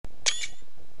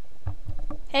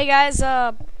Hey guys,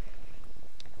 I'm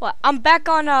back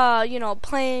on,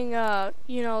 playing,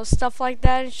 stuff like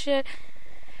that and shit.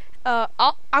 I'm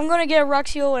gonna get a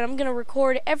Ruxio and I'm gonna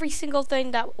record every single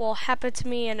thing that will happen to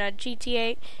me in a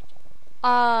GTA.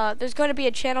 There's going to be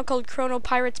a channel called Chrono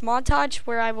Pirates Montage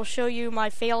where I will show you my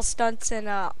fail stunts and,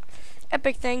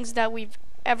 epic things that we've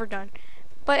ever done.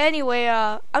 But anyway,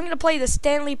 I'm gonna play the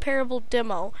Stanley Parable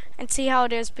demo and see how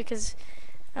it is because,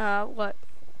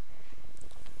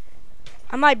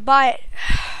 I might buy it.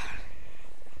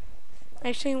 I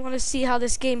actually want to see how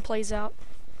this game plays out.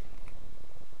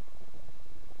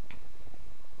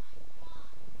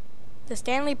 The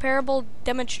Stanley Parable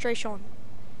demonstration.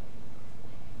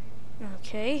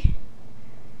 Okay.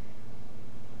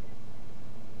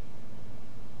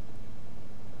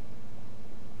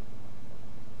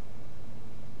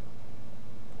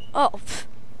 Oh.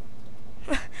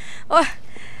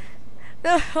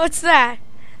 What's that?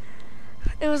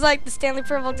 It was like the Stanley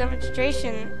Parable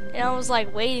demonstration, and I was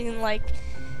like waiting, like,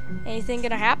 anything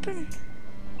gonna happen?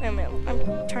 Wait a minute,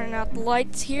 I'm turning out the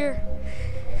lights here.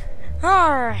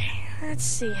 Alright, let's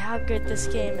see how good this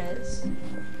game is.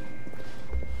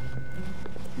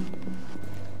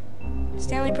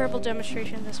 Stanley Parable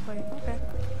demonstration this way, okay.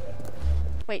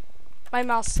 Wait, my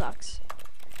mouse sucks.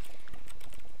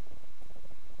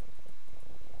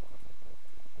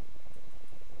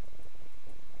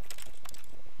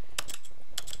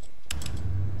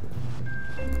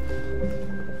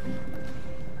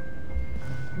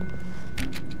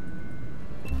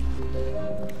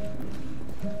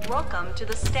 Welcome to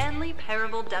the Stanley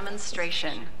Parable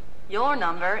demonstration. Your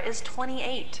number is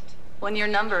 28. When your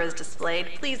number is displayed,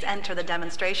 please enter the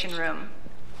demonstration room.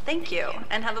 Thank you,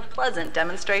 and have a pleasant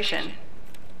demonstration.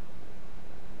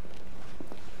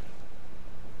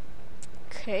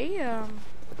 Okay,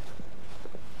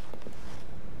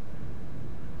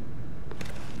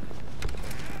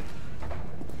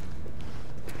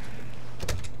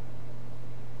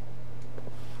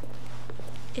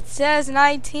 it says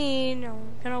 19. I'm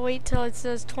gonna wait till it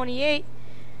says 28.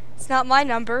 It's not my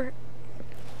number.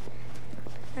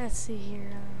 Let's see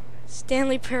here.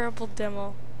 Stanley Parable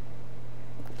demo.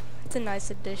 It's a nice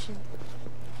addition.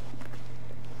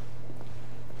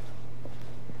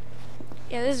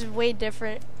 Yeah, this is way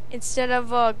different. Instead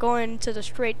of going to the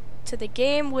straight to the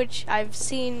game, which I've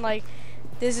seen, like,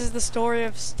 this is the story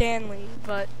of Stanley,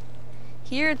 but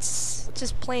here it's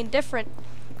just plain different.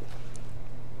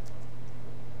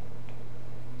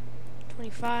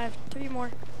 25, 3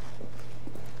 more.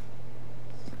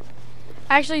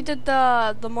 I actually did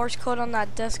the Morse code on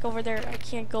that desk over there. I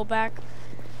can't go back.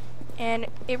 And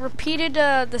it repeated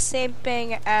the same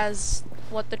thing as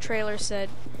what the trailer said.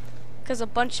 Because a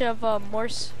bunch of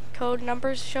Morse code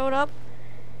numbers showed up.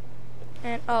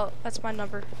 And, oh, that's my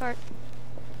number. Alright.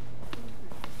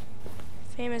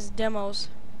 Famous demos.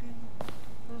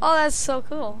 Oh, that's so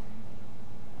cool.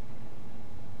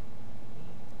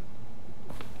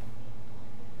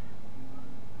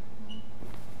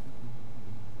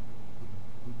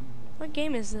 What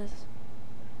game is this?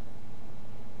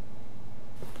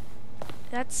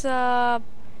 That's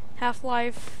Half-Life,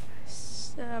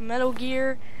 Metal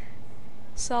Gear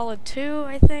Solid 2,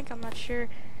 I think. I'm not sure.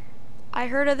 I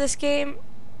heard of this game.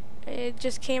 It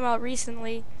just came out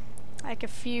recently, like a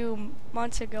few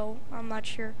months ago. I'm not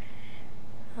sure.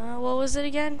 What was it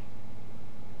again?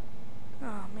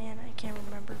 Oh man, I can't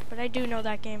remember. But I do know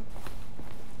that game.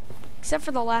 Except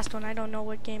for the last one, I don't know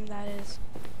what game that is.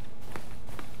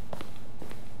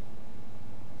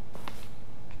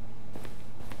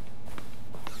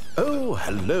 Oh,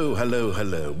 hello, hello,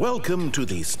 hello. Welcome to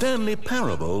the Stanley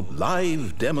Parable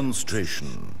live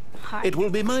demonstration. Hi. It will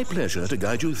be my pleasure to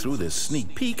guide you through this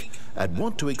sneak peek at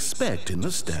what to expect in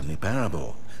the Stanley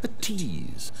Parable. A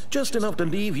tease, just enough to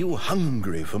leave you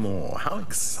hungry for more. How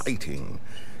exciting.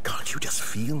 Can't you just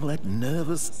feel that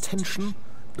nervous tension?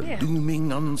 The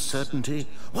looming uncertainty?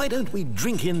 Why don't we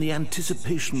drink in the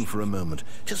anticipation for a moment,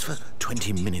 just for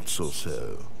 20 minutes or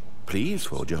so? Please,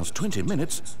 for just 20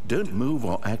 minutes, don't move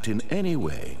or act in any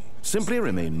way. Simply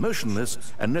remain motionless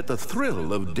and let the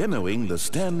thrill of demoing the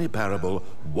Stanley Parable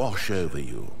wash over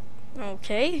you.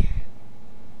 Okay.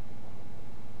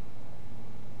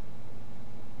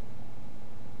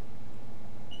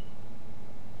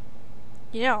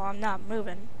 You know, I'm not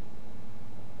moving.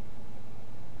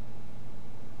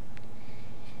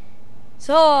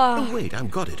 So, Oh, wait,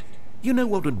 I've got it. You know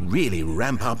what would really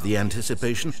ramp up the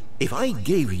anticipation? If I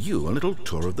gave you a little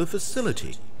tour of the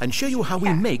facility and show you how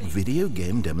we make video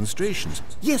game demonstrations.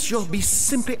 Yes, you'll be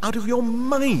simply out of your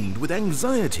mind with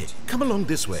anxiety. Come along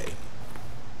this way.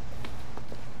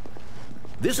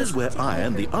 This is where I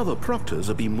and the other proctors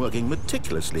have been working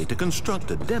meticulously to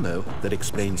construct a demo that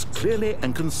explains clearly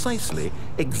and concisely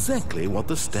exactly what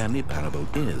the Stanley Parable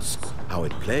is, how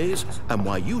it plays, and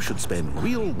why you should spend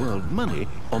real-world money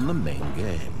on the main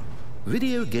game.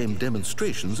 Video game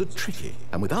demonstrations are tricky,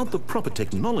 and without the proper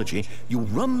technology, you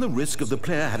run the risk of the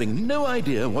player having no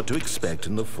idea what to expect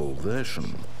in the full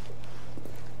version.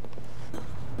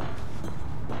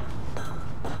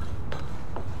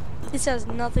 This has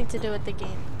nothing to do with the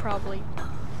game, probably.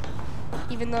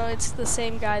 Even though it's the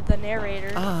same guy, the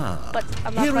narrator. But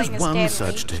I'm not here is playing as one Stanley.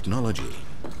 such technology.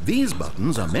 These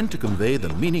buttons are meant to convey the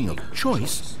meaning of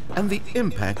choice and the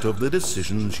impact of the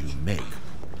decisions you make.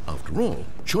 After all,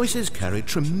 choices carry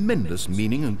tremendous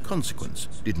meaning and consequence.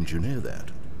 Didn't you know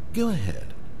that? Go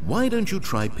ahead. Why don't you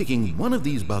try picking one of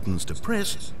these buttons to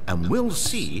press, and we'll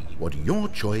see what your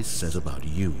choice says about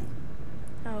you.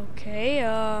 Okay,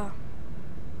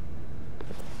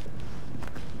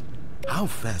 How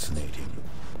fascinating.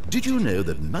 Did you know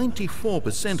that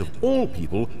 94% of all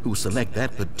people who select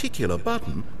that particular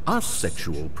button are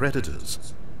sexual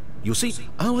predators? You see,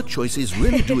 our choices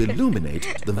really do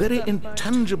illuminate the very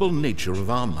intangible nature of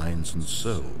our minds and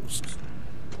souls.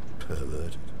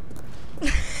 Pervert.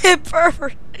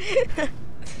 Pervert.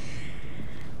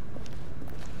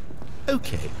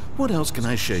 Okay, what else can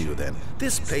I show you then?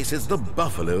 This place is the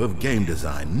buffalo of game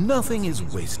design. Nothing is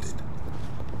wasted.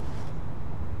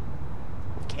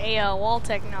 Okay, wall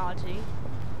technology.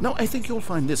 Now, I think you'll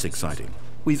find this exciting.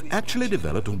 We've actually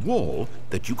developed a wall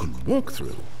that you can walk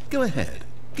through. Go ahead,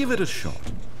 give it a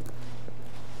shot.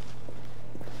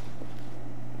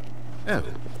 Oh,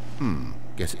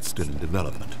 guess it's still in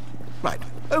development. Right,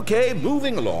 okay,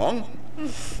 moving along.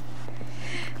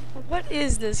 What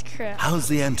is this crap? How's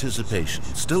the anticipation?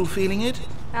 Still feeling it?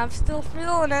 I'm still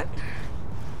feeling it.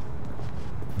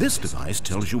 This device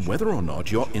tells you whether or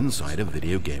not you're inside a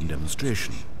video game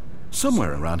demonstration.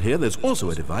 Somewhere around here, there's also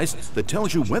a device that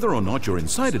tells you whether or not you're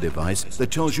inside a device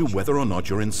that tells you whether or not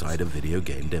you're inside a video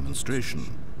game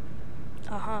demonstration.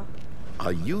 Uh-huh.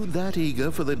 Are you that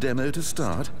eager for the demo to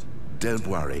start? Don't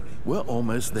worry, we're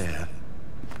almost there.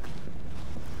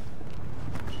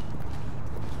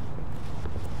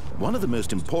 One of the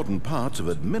most important parts of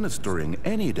administering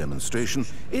any demonstration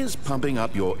is pumping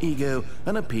up your ego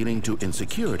and appealing to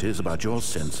insecurities about your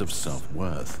sense of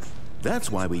self-worth.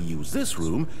 That's why we use this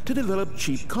room to develop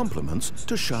cheap compliments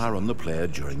to shower on the player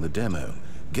during the demo.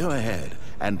 Go ahead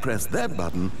and press that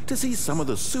button to see some of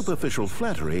the superficial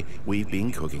flattery we've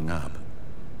been cooking up.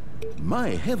 My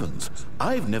heavens,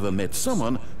 I've never met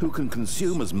someone who can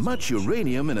consume as much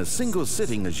uranium in a single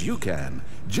sitting as you can.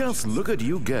 Just look at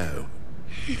you go.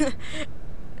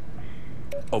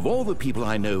 Of all the people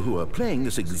I know who are playing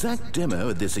this exact demo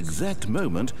at this exact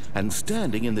moment and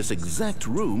standing in this exact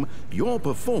room, your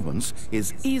performance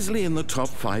is easily in the top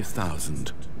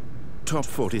 5,000. Top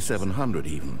 4,700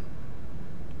 even.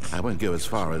 I won't go as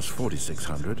far as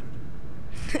 4,600.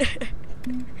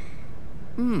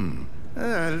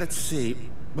 Let's see.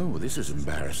 Oh, this is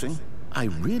embarrassing. I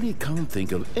really can't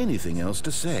think of anything else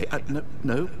to say.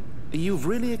 No, you've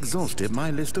really exhausted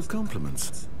my list of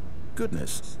compliments.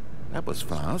 Goodness. That was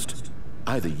fast.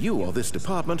 Either you or this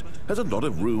department has a lot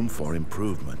of room for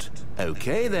improvement.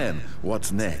 Okay then,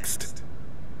 what's next?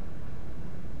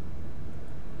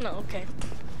 No, okay.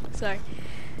 Sorry.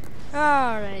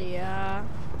 Alrighty,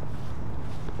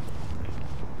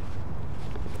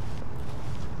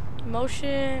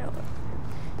 Emotion.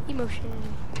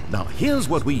 Now here's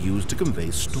what we use to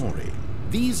convey story.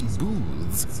 These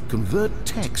booths convert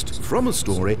text from a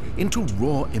story into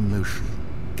raw emotion.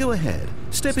 Go ahead,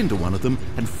 step into one of them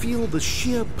and feel the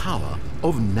sheer power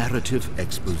of narrative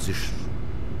exposition.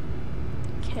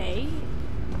 Okay.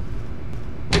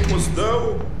 It was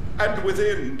though, and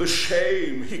within the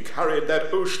shame he carried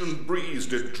that ocean breeze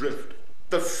did drift.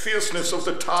 The fierceness of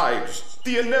the tides,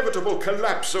 the inevitable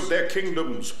collapse of their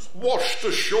kingdoms, washed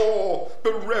ashore,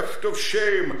 bereft of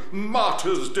shame,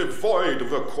 martyrs devoid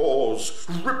of a cause,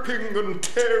 ripping and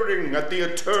tearing at the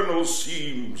eternal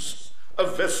seams. A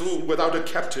vessel without a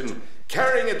captain,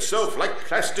 carrying itself like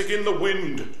plastic in the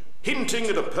wind, hinting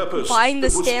at a purpose Buying the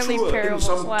that was Stanley truer Parable, in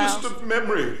some wow. distant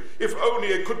memory, if only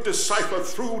it could decipher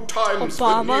through times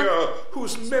Obama, veneer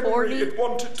whose memory 40. it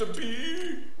wanted to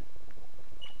be.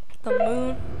 The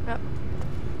moon.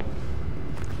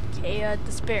 Okay,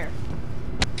 despair.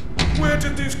 Where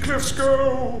did these cliffs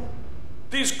go?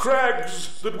 These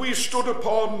crags that we stood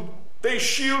upon, they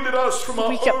shielded us from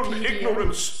our own Wikipedia.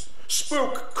 ignorance,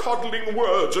 spoke coddling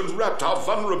words and wrapped our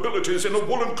vulnerabilities in a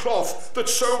woolen cloth that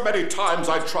so many times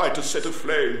I tried to set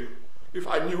aflame. If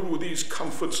I knew these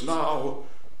comforts now,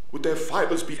 Would their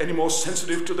fibers be any more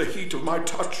sensitive to the heat of my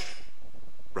touch?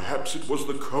 Perhaps it was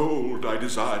the cold I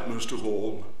desired most of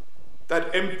all.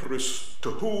 That empress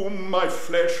to whom my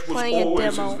flesh was Playing a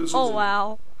always demo. invisible. Oh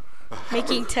wow. A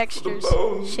Making hammock for the textures.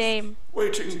 bones, Shame.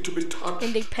 waiting to be touched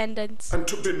Independence. and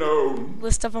to be known.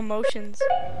 List of emotions.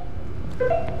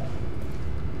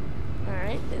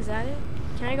 Alright, is that it?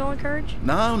 Can I go encourage?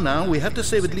 Now, we have to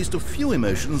save at least a few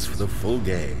emotions for the full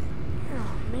game.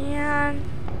 Oh man.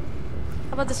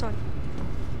 How about this one?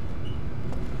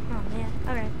 Oh man.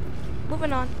 Okay.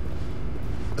 Moving on.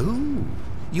 Oh,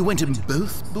 you went in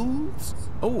both booths?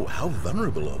 Oh, how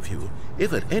vulnerable of you.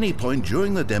 If at any point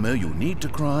during the demo you need to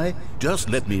cry, just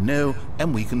let me know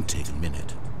and we can take a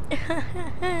minute.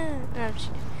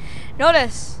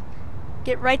 Notice.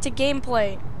 Get right to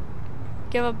gameplay.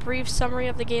 Give a brief summary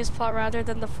of the game's plot rather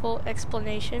than the full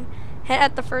explanation. Hint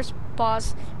at the first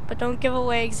boss, but don't give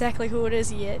away exactly who it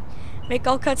is yet. Make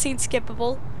all cutscenes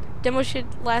skippable. Demo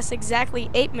should last exactly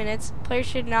 8 minutes. Players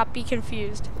should not be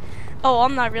confused. Oh,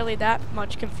 I'm not really that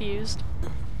much confused.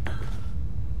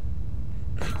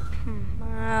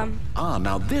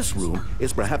 Now this room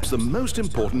is perhaps the most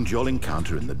important you'll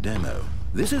encounter in the demo.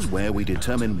 This is where we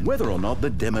determine whether or not the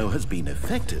demo has been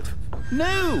effective.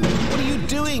 No! What are you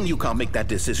doing? You can't make that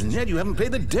decision yet. You haven't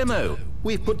played the demo.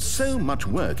 We've put so much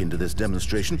work into this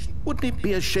demonstration. Wouldn't it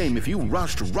be a shame if you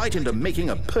rushed right into making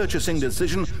a purchasing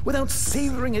decision without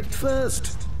savoring it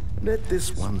first? Let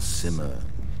this one simmer.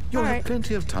 You'll have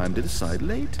plenty of time to decide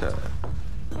later.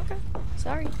 Okay,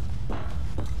 sorry.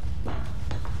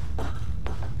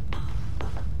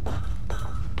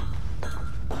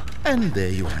 And there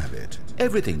you have it.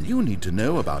 Everything you need to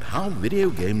know about how video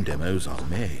game demos are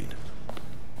made.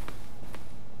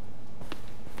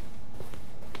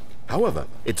 However,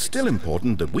 it's still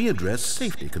important that we address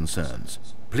safety concerns.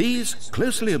 Please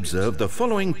closely observe the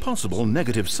following possible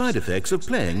negative side effects of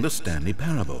playing the Stanley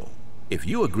Parable. If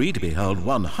you agree to be held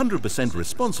 100%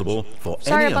 responsible for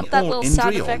any and all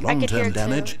injury or long-term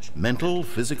damage, mental,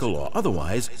 physical, or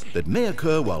otherwise, that may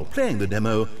occur while playing the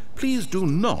demo, please do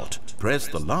not press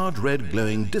the large red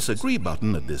glowing disagree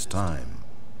button at this time.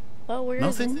 Well, where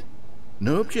Nothing? is it?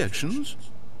 No objections?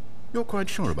 You're quite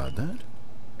sure about that?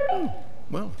 Oh,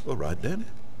 well, all right then.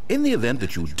 In the event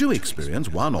that you do experience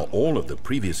one or all of the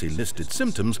previously listed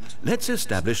symptoms, let's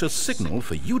establish a signal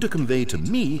for you to convey to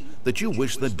me that you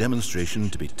wish the demonstration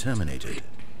to be terminated.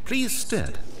 Please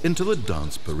step into the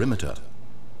dance perimeter.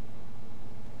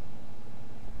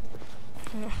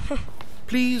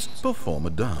 Please perform a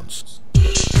dance.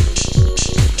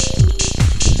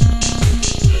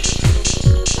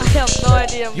 I have no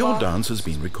idea. Your dance has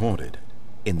been recorded.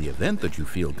 In the event that you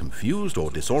feel confused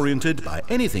or disoriented by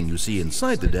anything you see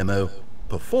inside the demo,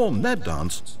 perform that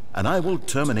dance and I will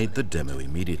terminate the demo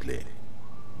immediately.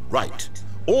 Right.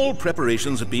 All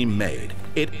preparations have been made.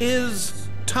 It is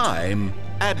time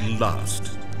at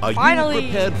last. Are Finally. you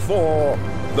prepared for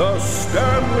the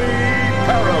Stanley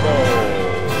Parable?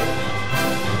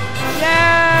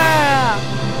 Yeah!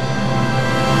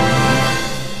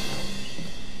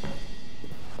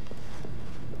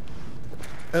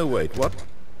 Oh wait, what?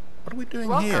 What are we doing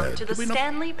here? Welcome to the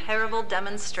Stanley Parable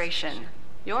demonstration.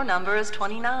 Your number is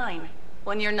 29.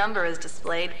 When your number is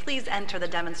displayed, please enter the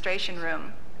demonstration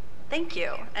room. Thank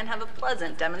you, and have a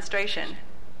pleasant demonstration.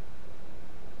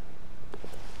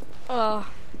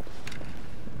 Okay,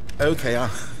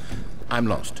 I'm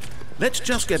lost. Let's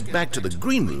just get back to the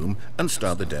green room and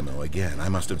start the demo again. I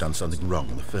must have done something wrong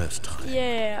the first time.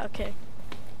 Yeah, okay.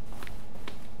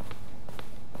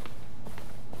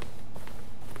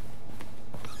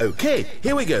 Okay,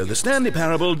 here we go. The Stanley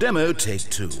Parable demo, take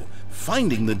 2.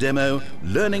 Finding the demo,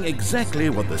 learning exactly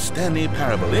what the Stanley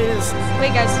Parable is. Wait,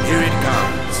 guys. Here it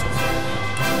comes.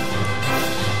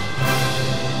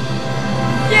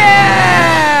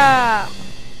 Yeah!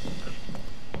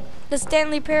 The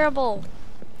Stanley Parable.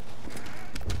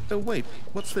 Oh wait,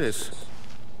 what's this?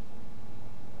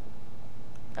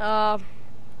 Okay,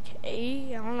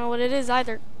 I don't know what it is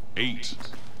either. 8.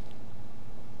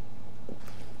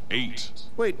 Wait.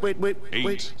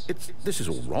 This is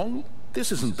all wrong.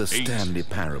 This isn't the Stanley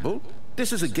Parable.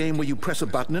 This is a game where you press a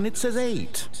button and it says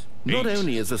 8. Not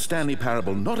only is the Stanley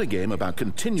Parable not a game about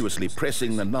continuously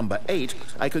pressing the number 8,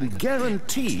 I can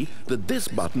guarantee that this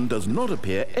button does not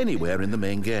appear anywhere in the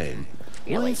main game.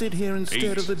 Why is it here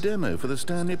instead of the demo for the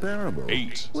Stanley Parable?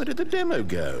 8. Where did the demo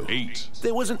go? 8.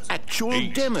 There was an actual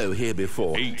demo here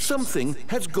before. 8. Something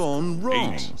has gone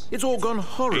wrong. 8. It's all gone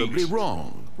horribly 8.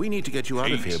 wrong. We need to get you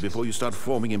out of 8. here before you start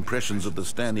forming impressions of the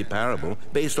Stanley Parable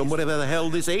based on whatever the hell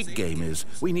this 8 game is.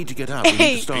 We need to get out. We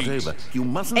need to start 8. over. You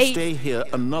mustn't stay here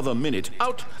another minute.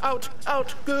 Out.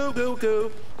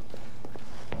 Go.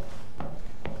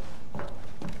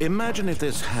 Imagine if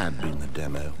this had been the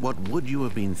demo. What would you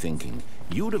have been thinking?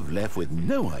 You'd have left with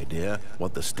no idea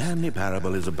what the Stanley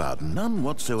Parable is about. None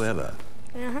whatsoever.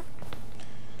 Uh-huh.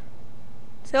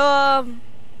 So,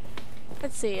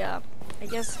 let's see, I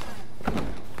guess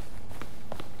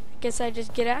I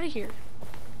just get out of here.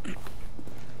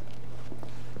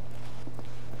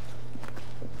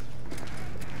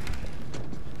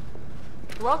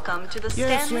 Welcome to the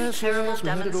Stanley Parable we heard it all the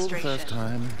demonstration. first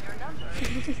time.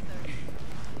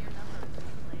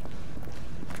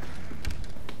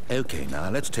 Okay, now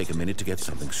let's take a minute to get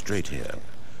something straight here.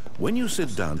 When you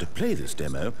sit down to play this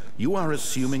demo, you are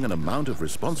assuming an amount of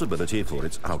responsibility for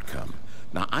its outcome.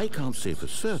 Now, I can't say for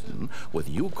certain whether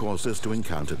you caused us to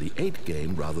encounter the 8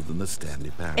 game rather than the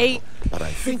Stanley Parable. 8. But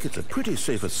I think it's a pretty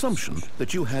safe assumption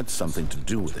that you had something to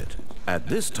do with it. At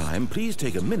this time, please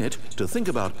take a minute to think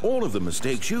about all of the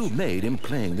mistakes you've made in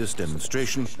playing this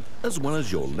demonstration, as well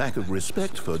as your lack of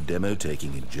respect for demo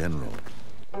taking in general.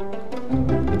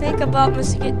 Think about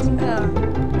mistakes.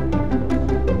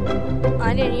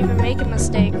 I didn't even make a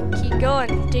mistake. Keep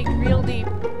going. Dig real deep.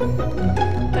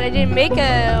 But I didn't make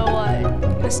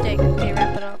a mistake. Okay,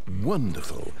 wrap it up.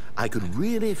 Wonderful. I could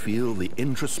really feel the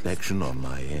introspection on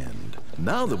my end.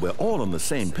 Now that we're all on the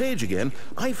same page again,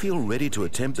 I feel ready to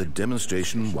attempt the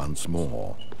demonstration once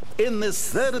more. In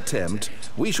this third attempt,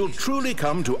 we shall truly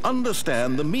come to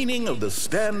understand the meaning of the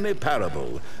Stanley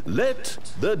Parable. Let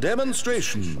the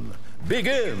demonstration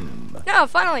begin. No,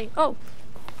 finally. Oh,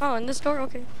 in this door.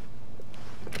 Okay.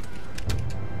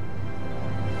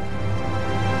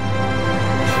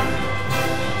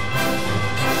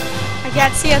 I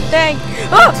can't see a thing.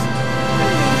 Oh!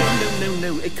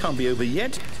 No, it can't be over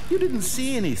yet. You didn't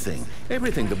see anything.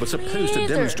 Everything that was supposed to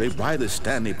demonstrate why the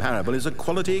Stanley Parable is a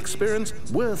quality experience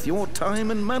worth your time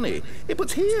and money. It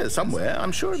was here somewhere,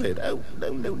 I'm sure of it. Oh,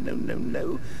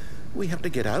 no. We have to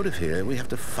get out of here. We have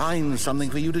to find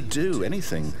something for you to do,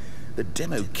 anything. The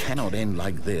demo cannot end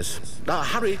like this.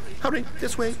 Hurry,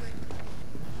 this way.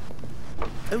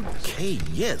 Okay,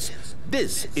 yes,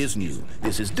 this is new.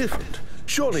 This is different.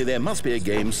 Surely there must be a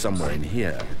game somewhere in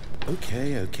here.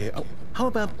 Okay. Oh, how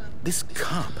about this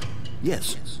cup?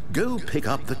 Yes, go pick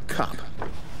up the cup.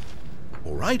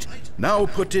 All right, now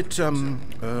put it, in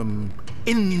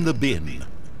the bin.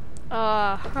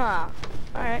 All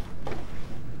right.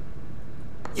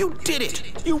 You did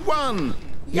it! You won!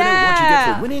 Yeah! You know what you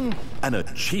get for winning? An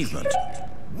achievement.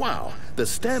 Wow, the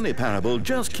Stanley Parable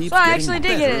just keeps Well, I getting actually did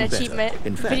better get an and better. achievement.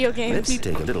 In fact, Video let games. me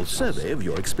take a little survey of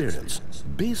your experience.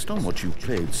 Based on what you've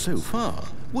played so far,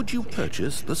 would you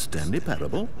purchase the Stanley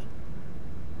Parable?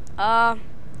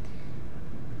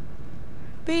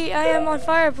 B, I am on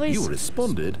fire, please. You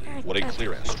responded, What a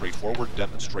clear and straightforward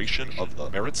demonstration of the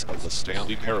merits of the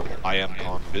Stanley Parable. I am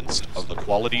convinced of the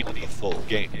quality of the full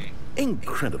game.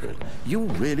 incredible. You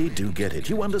really do get it.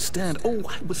 You understand. Oh,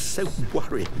 I was so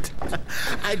worried.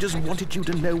 I just wanted you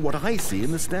to know what I see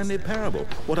in the Stanley Parable.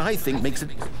 What I think makes it,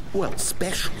 well,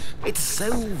 special. It's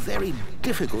so very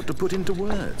difficult to put into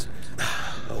words.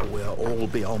 Oh, we're all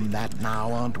beyond that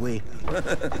now, aren't we?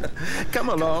 Come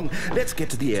along. Let's get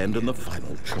to the end and the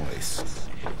final choice.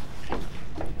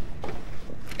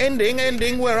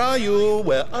 Ending, where are you?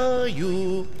 Where are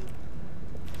you?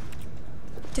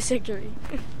 Disagree.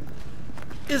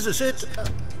 Is this it?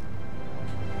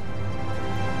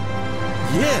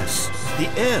 Yes, the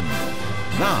end.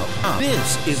 Now,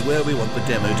 this is where we want the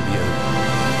demo to be over.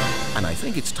 And I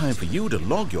think it's time for you to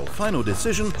log your final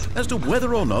decision as to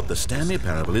whether or not the Stanley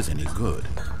Parable is any good.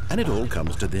 And it all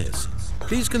comes to this.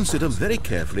 Please consider very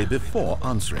carefully before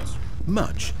answering.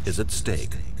 Much is at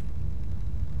stake.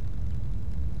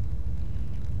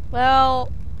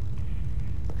 Well,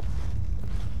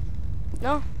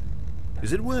 no.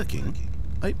 Is it working?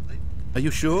 Are you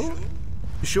sure?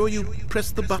 You sure you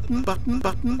pressed the button?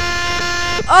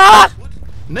 Ah!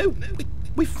 No,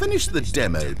 we finished the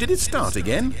demo. Did it start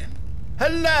again?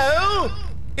 Hello?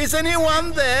 Is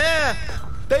anyone there?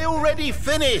 They already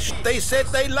finished. They said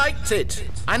they liked it.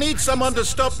 I need someone to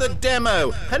stop the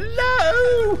demo.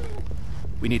 Hello?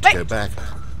 We need to go back.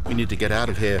 We need to get out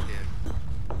of here.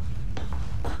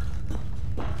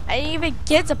 I didn't even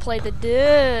get to play the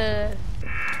duh.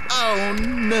 Oh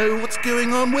no, what's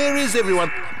going on? Where is everyone?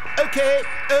 Okay,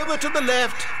 over to the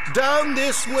left, down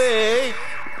this way.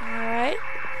 Alright.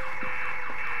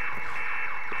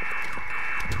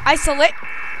 Isolate.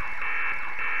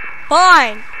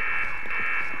 Fine.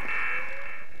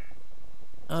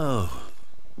 Oh,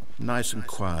 nice and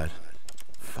quiet.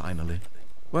 Finally.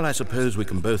 Well, I suppose we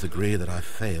can both agree that I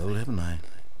failed, haven't I?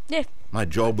 Yeah. My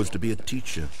job was to be a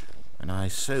teacher, and I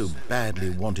so badly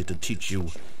wanted to teach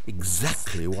you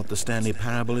exactly what the Stanley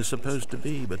Parable is supposed to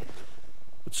be, but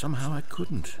but somehow I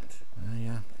couldn't.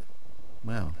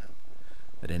 Well,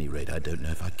 at any rate, I don't know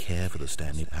if I care for the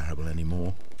Stanley Parable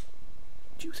anymore.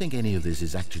 Do you think any of this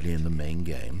is actually in the main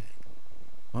game?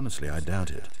 Honestly, I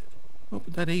doubt it. What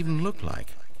would that even look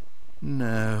like?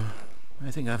 No,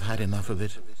 I think I've had enough of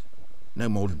it. No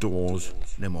more doors,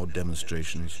 no more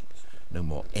demonstrations, no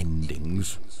more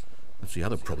endings. That's the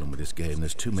other problem with this game.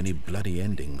 There's too many bloody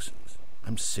endings.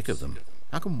 I'm sick of them.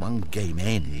 How can one game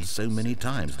end so many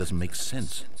times? It doesn't make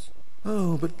sense.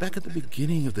 Oh, but back at the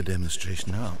beginning of the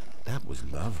demonstration, that was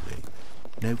lovely.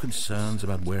 No concerns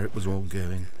about where it was all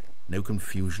going. No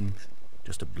confusion.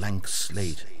 Just a blank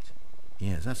slate.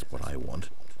 Yes, that's what I want.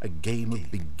 A game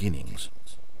of beginnings.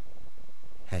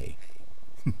 Hey,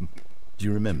 do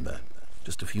you remember,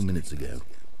 just a few minutes ago,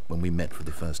 when we met for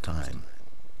the first time,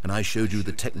 and I showed you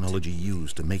the technology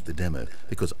used to make the demo,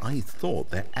 because I thought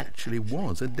there actually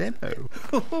was a demo.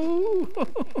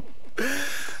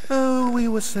 Oh, we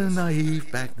were so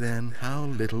naive back then. How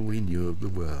little we knew of the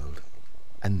world.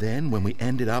 And then, when we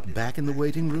ended up back in the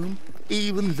waiting room,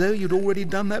 even though you'd already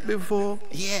done that before,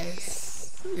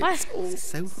 yes, it's all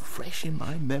so fresh in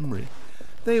my memory.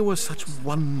 They were such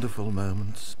wonderful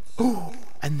moments. Oh,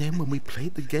 and then when we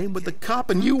played the game with the cup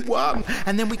and you won,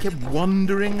 and then we kept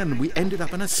wandering and we ended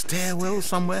up in a stairwell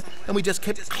somewhere, and we just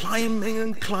kept climbing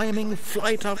and climbing,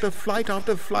 flight after flight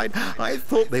after flight. I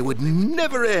thought they would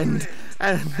never end.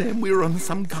 And then we were on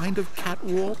some kind of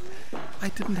catwalk. I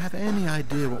didn't have any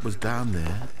idea what was down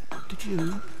there. Did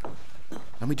you?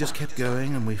 And we just kept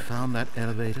going, and we found that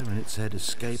elevator, and it said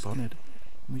escape on it.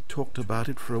 And we talked about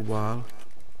it for a while,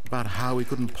 about how we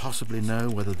couldn't possibly know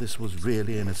whether this was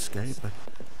really an escape,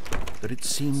 but it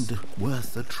seemed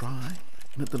worth a try,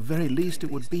 and at the very least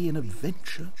it would be an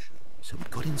adventure. So we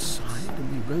got inside,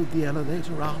 and we rode the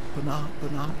elevator up and up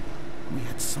and up. We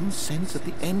had some sense that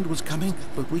the end was coming,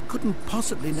 but we couldn't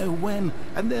possibly know when.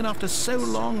 And then after so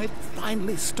long, it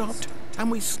finally stopped, and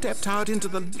we stepped out into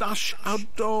the lush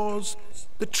outdoors,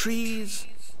 the trees,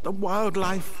 the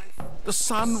wildlife, the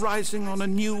sun rising on a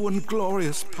new and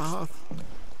glorious path.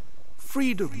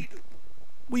 Freedom.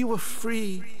 We were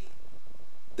free.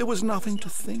 There was nothing to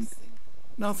think,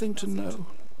 nothing to know.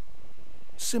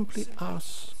 Simply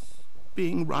us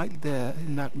being right there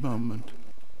in that moment.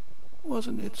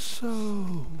 Wasn't it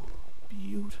so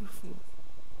beautiful?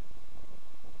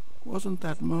 Wasn't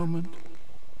that moment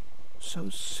so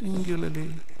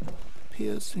singularly,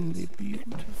 piercingly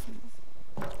beautiful?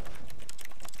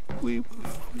 We were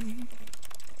free.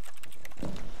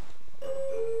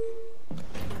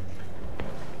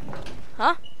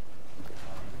 Huh?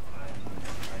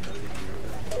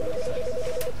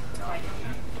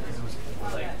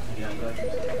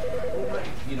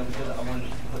 Because I wanted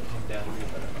to put him down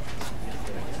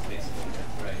basically,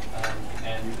 right?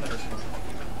 And with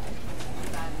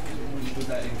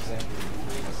that example,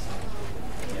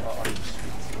 on the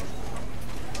streets,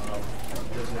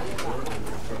 does it work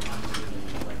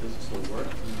does it still work?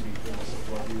 Can you be almost a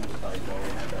flow without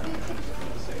going at that? Is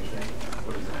it the same thing?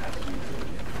 Or does it have to be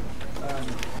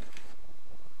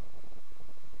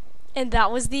And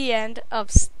that was the end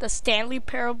of the Stanley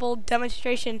Parable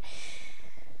demonstration.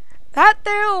 That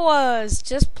there was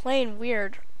just plain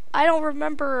weird. I don't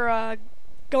remember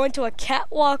going to a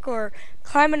catwalk or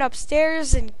climbing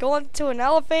upstairs and going to an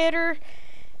elevator.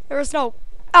 There was no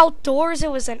outdoors.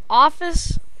 It was an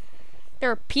office. There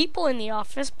were people in the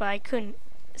office, but I couldn't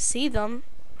see them.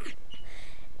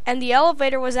 And the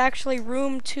elevator was actually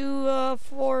room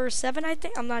 247, I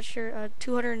think. I'm not sure.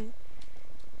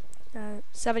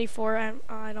 274.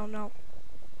 I don't know.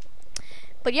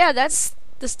 But yeah, that's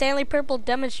the Stanley Parable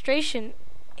demonstration.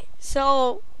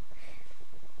 So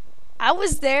I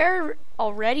was there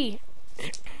already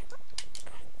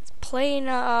playing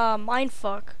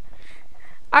Mindfuck.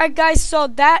 Alright guys, so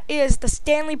that is the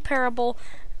Stanley Parable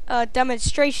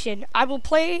demonstration. I will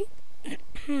play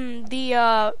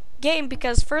the game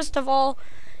because first of all,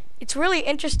 it's really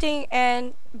interesting,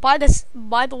 and by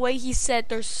the way he said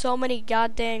there's so many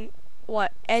goddamn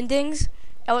endings.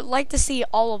 I would like to see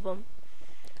all of them.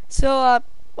 So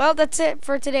well, that's it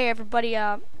for today, everybody.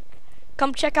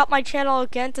 Come check out my channel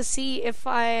again to see if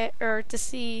I ever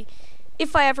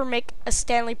make a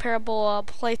Stanley Parable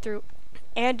playthrough,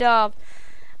 and I'll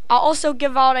also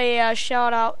give out a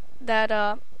shout out that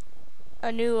a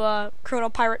new Chrono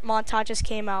Pirate montages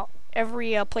came out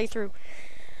every playthrough.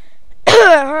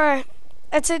 Alright,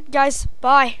 that's it guys,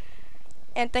 bye,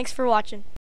 and thanks for watching.